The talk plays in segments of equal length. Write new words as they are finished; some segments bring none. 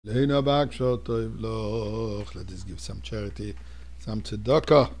Let us give some charity, some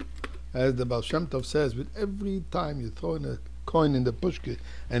tzedakah. As the Baal Shem Tov says, with every time you throw in a coin in the pushki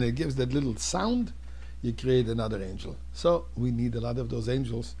and it gives that little sound, you create another angel. So we need a lot of those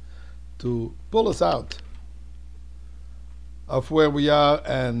angels to pull us out of where we are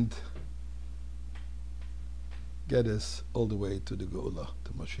and get us all the way to the Geula,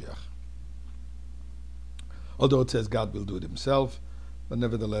 to Mashiach. Although it says God will do it himself, but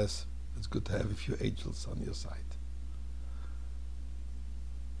nevertheless, it's good to have a few angels on your side.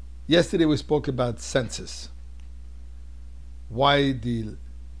 Yesterday we spoke about census. Why the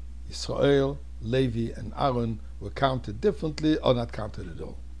Israel, Levi, and Aaron were counted differently or not counted at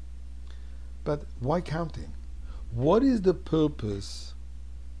all. But why counting? What is the purpose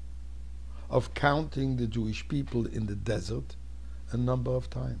of counting the Jewish people in the desert a number of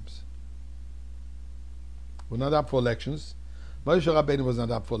times? We're not up for elections. Moshe Rabbeinu was not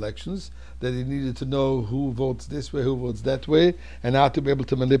up for elections, that he needed to know who votes this way, who votes that way, and how to be able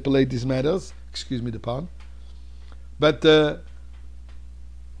to manipulate these matters. Excuse me the pun. But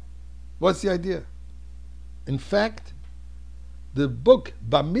what's the idea? In fact, the book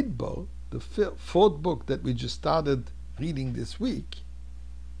Bamidbar, the fourth book that we just started reading this week,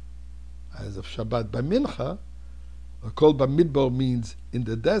 as of Shabbat Bamincha, called Bamidbar means in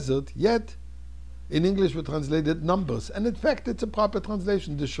the desert, yet in English we translated numbers, and in fact it's a proper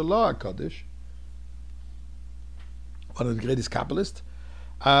translation. The Shalom HaKadosh, one of the greatest Kabbalists,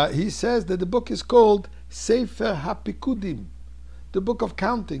 he says that the book is called Sefer HaPikudim, the book of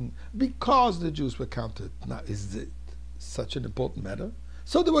counting, because the Jews were counted. Now, is it such an important matter?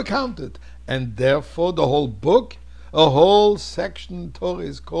 So they were counted, and therefore the whole book, a whole section in Torah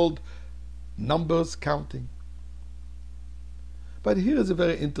is called Numbers Counting. But here is a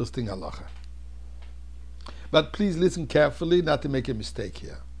very interesting halacha. But please listen carefully not to make a mistake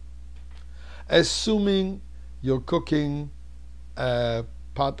here. Assuming you're cooking a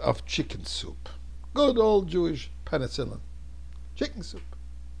pot of chicken soup, good old Jewish penicillin, chicken soup.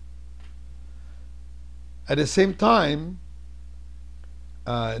 At the same time,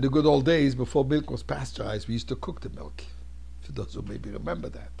 in the good old days before milk was pasteurized, we used to cook the milk, for those who maybe remember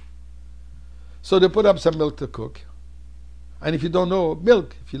that. So they put up some milk to cook. And if you don't know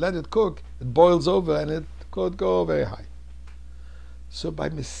milk, if you let it cook, it boils over and it could go very high. So by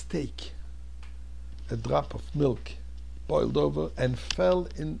mistake, a drop of milk boiled over and fell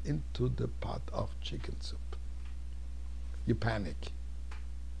into the pot of chicken soup. You panic.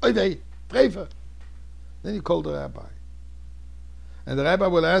 Oy vey, trefe. Then you call the rabbi. And the rabbi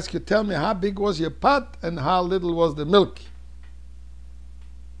will ask you, tell me how big was your pot and how little was the milk.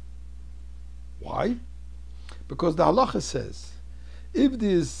 Why? Because the halacha says, if there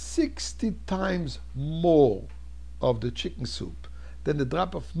is 60 times more of the chicken soup than the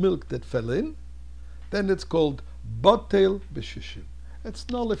drop of milk that fell in, then it's called botel b'shishim. It's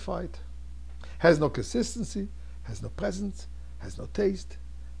nullified. Has no consistency, has no presence, has no taste,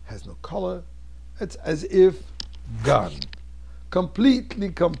 has no color. It's as if gone.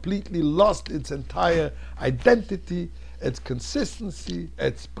 Completely lost its entire identity, its consistency,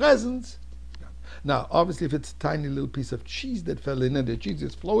 its presence. Now, obviously, if it's a tiny little piece of cheese that fell in and the cheese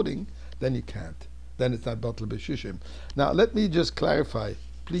is floating, then you can't. Then it's not botel b'shishim. Now, let me just clarify.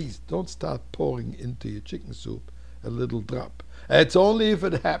 Please, don't start pouring into your chicken soup a little drop. It's only if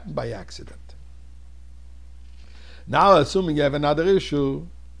it happened by accident. Now, assuming you have another issue,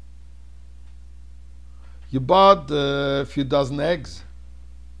 you bought a few dozen eggs,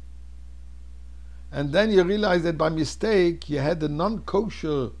 and then you realize that by mistake you had a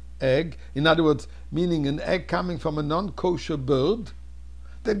non-kosher egg, in other words, meaning an egg coming from a non-kosher bird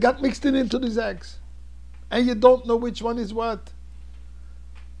that got mixed into these eggs. And you don't know which one is what.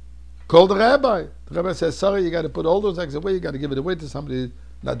 Call the rabbi. The rabbi says, sorry, you got to put all those eggs away, you got to give it away to somebody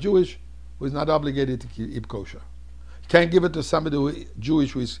not Jewish, who is not obligated to keep kosher. You can't give it to somebody who is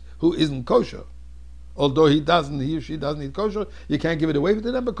Jewish who isn't kosher. Although he or she doesn't eat kosher, you can't give it away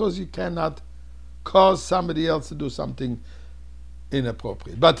to them because you cannot cause somebody else to do something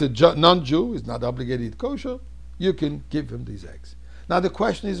inappropriate. But a non-Jew is not obligated to eat kosher, you can give him these eggs. Now the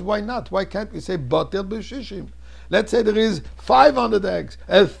question is, why not? Why can't we say botel b'shishim? Let's say there is 500 eggs,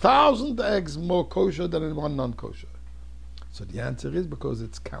 1,000 eggs more kosher than one non-kosher. So the answer is because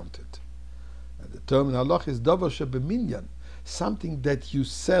it's counted. And the term in halach is davar shebeminyan, something that you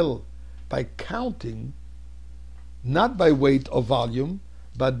sell by counting, not by weight or volume,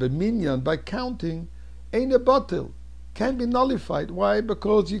 but beminyan, by counting, ain't a botel. can be nullified. Why?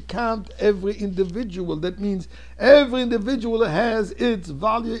 Because you count every individual. That means every individual has its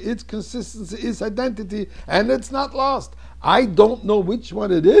value, its consistency, its identity, and it's not lost. I don't know which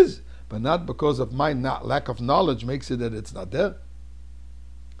one it is, but not because of my lack of knowledge makes it that it's not there.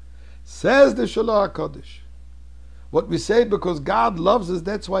 Says the Shalach HaKodesh. What we say because God loves us,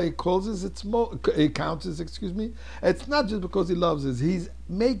 that's why He calls us. He counts us. It's not just because He loves us. He's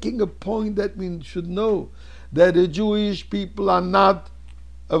making a point that we should know that the Jewish people are not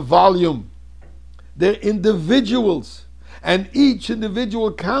a volume. They're individuals, and each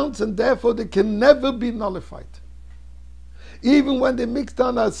individual counts, and therefore they can never be nullified. Even when they mixed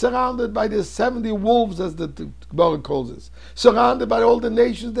on are surrounded by the 70 wolves, as the Gemara calls us, surrounded by all the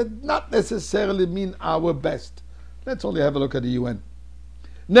nations that not necessarily mean our best. Let's only have a look at the UN.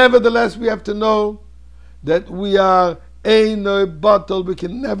 Nevertheless, we have to know that we are no bottle. We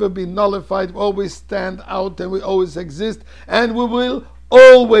can never be nullified. We always stand out and we always exist, and we will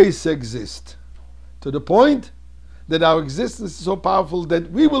always exist. To the point that our existence is so powerful that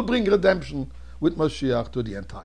we will bring redemption with Mashiach to the end time.